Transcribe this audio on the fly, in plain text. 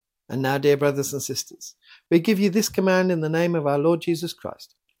And now, dear brothers and sisters, we give you this command in the name of our Lord Jesus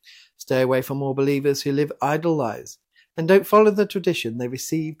Christ. Stay away from all believers who live idle lives and don't follow the tradition they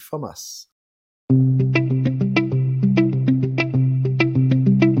received from us.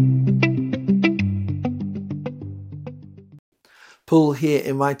 Paul here,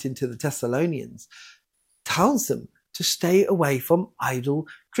 in writing to the Thessalonians, tells them to stay away from idle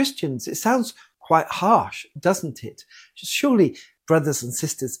Christians. It sounds quite harsh, doesn't it? Surely brothers and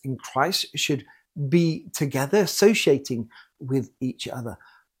sisters in Christ should be together, associating with each other.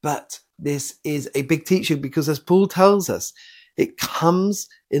 But this is a big teaching because, as Paul tells us, it comes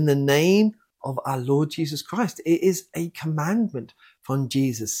in the name of our Lord Jesus Christ. It is a commandment from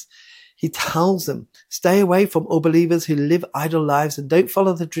Jesus. He tells them, stay away from all believers who live idle lives and don't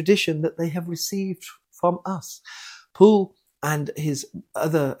follow the tradition that they have received from us. Paul and his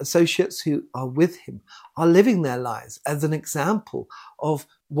other associates who are with him are living their lives as an example of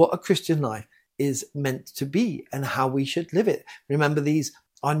what a Christian life is meant to be and how we should live it. Remember, these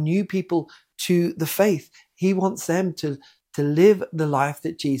are new people to the faith. He wants them to live the life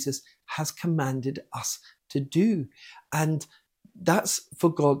that Jesus has commanded us to do. And that's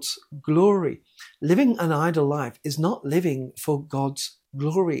for God's glory. Living an idle life is not living for God's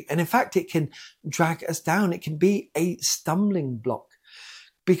glory. And in fact, it can drag us down. It can be a stumbling block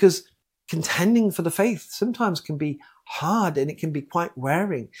because contending for the faith sometimes can be hard and it can be quite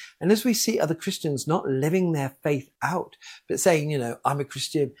wearing. And as we see other Christians not living their faith out, but saying, I'm a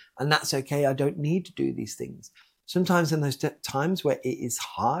Christian and that's okay, I don't need to do these things. Sometimes in those times where it is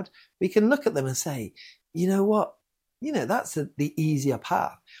hard, we can look at them and say, you know what? That's the easier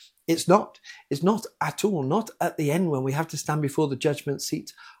path. It's not at all, not at the end when we have to stand before the judgment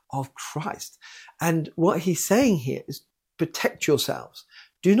seat of Christ. And what he's saying here is protect yourselves.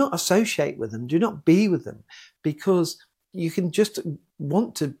 Do not associate with them. Do not be with them, because you can just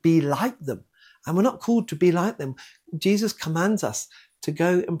want to be like them. And we're not called to be like them. Jesus commands us to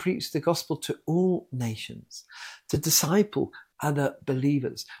go and preach the gospel to all nations, to disciple other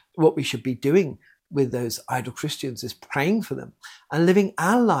believers. What we should be doing with those idle Christians is praying for them and living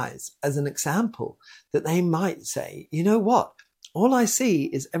our lives as an example that they might say, you know what? All I see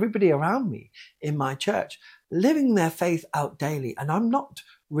is everybody around me in my church living their faith out daily. And I'm not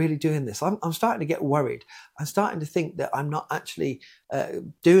really doing this. I'm starting to get worried. I'm starting to think that I'm not actually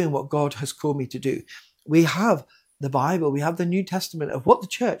doing what God has called me to do. We have the Bible. We have the New Testament of what the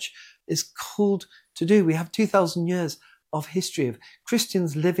church is called to do. We have 2,000 years of history of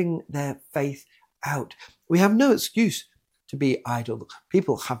Christians living their faith out. We have no excuse to be idle.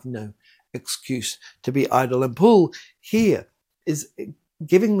 People have no excuse to be idle. And Paul here is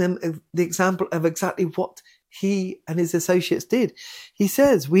giving them the example of exactly what he and his associates did. He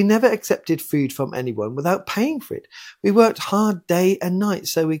says, we never accepted food from anyone without paying for it. We worked hard day and night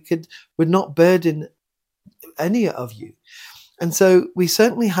so would not burden any of you. And so we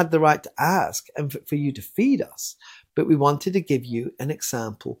certainly had the right to ask and for you to feed us, but we wanted to give you an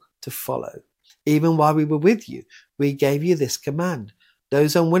example to follow. Even while we were with you, we gave you this command.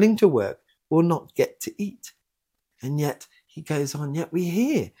 Those unwilling to work will not get to eat. And yet, he goes on, yet we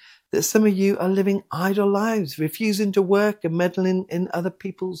hear that some of you are living idle lives, refusing to work and meddling in other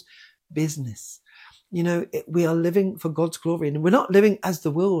people's business. We are living for God's glory, and we're not living as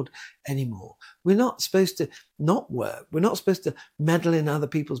the world anymore. We're not supposed to not work. We're not supposed to meddle in other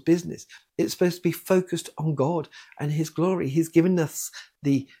people's business. It's supposed to be focused on God and his glory. He's given us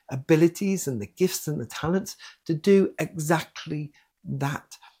the abilities and the gifts and the talents to do exactly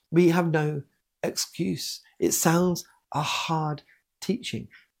that. We have no excuse. It sounds a hard teaching,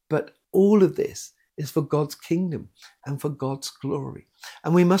 but all of this is for God's kingdom and for God's glory.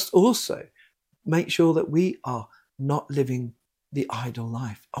 And we must also make sure that we are not living the idle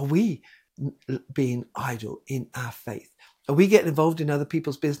life. Are we being idle in our faith? Are we getting involved in other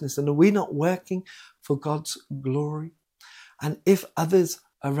people's business? And are we not working for God's glory? And if others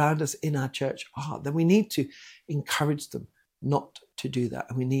around us in our church are, then we need to encourage them not to do that.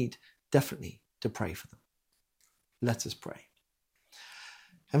 And we need definitely to pray for them. Let us pray.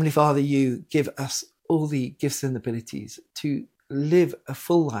 Heavenly Father, you give us all the gifts and abilities to live a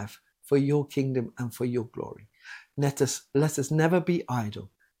full life for your kingdom and for your glory. Let us never be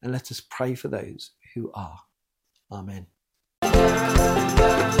idle, and let us pray for those who are. Amen.